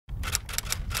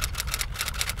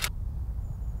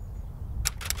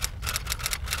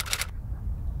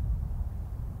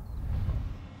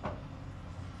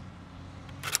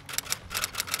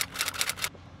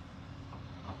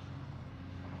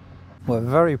We're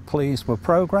very pleased with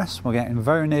progress. We're getting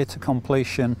very near to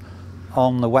completion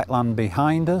on the wetland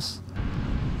behind us.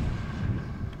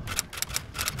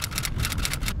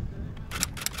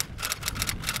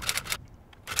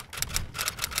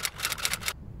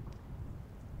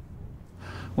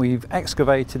 We've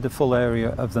excavated the full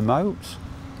area of the moat.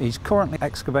 He's currently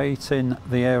excavating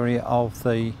the area of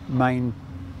the main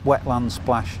wetland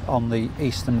splash on the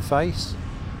eastern face.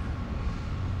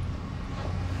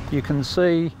 You can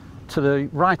see to the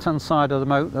right hand side of the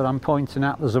moat that I'm pointing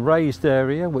at, there's a raised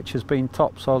area which has been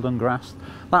topsoiled and grassed.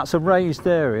 That's a raised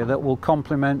area that will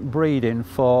complement breeding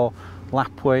for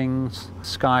lapwings,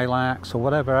 skylarks or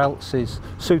whatever else is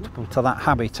suitable to that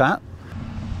habitat.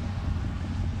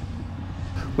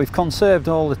 We've conserved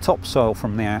all the topsoil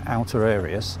from the outer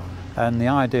areas, and the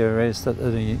idea is that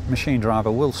the machine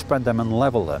driver will spread them and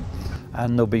level them,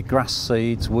 and there'll be grass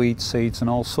seeds, weed seeds and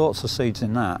all sorts of seeds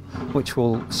in that, which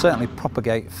will certainly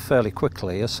propagate fairly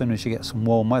quickly as soon as you get some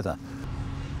warm weather.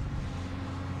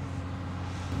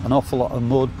 An awful lot of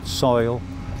mud, soil.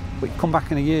 We come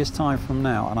back in a year's time from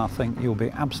now and I think you'll be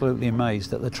absolutely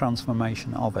amazed at the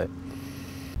transformation of it.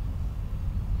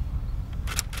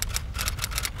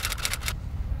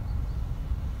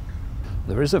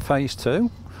 There is a phase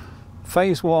 2.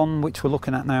 Phase 1, which we're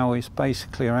looking at now, is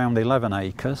basically around 11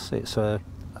 acres. It's a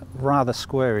rather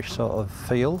squarish sort of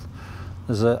field.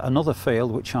 There's another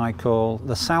field which I call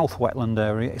the south wetland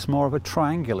area. It's more of a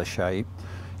triangular shape.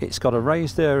 It's got a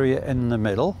raised area in the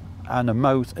middle and a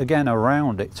moat again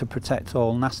around it to protect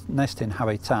all nesting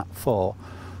habitat for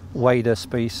wader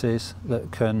species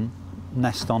that can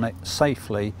nest on it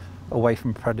safely away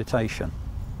from predation.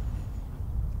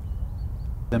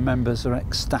 The members are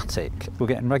ecstatic. We're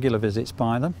getting regular visits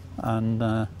by them and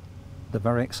they're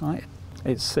very excited.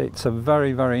 It's a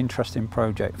very, very interesting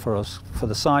project for us. For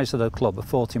the size of the club, a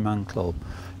 40-man club,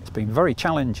 it's been very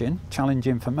challenging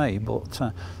for me,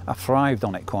 but I've thrived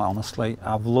on it, quite honestly.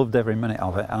 I've loved every minute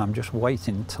of it and I'm just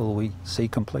waiting until we see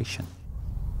completion.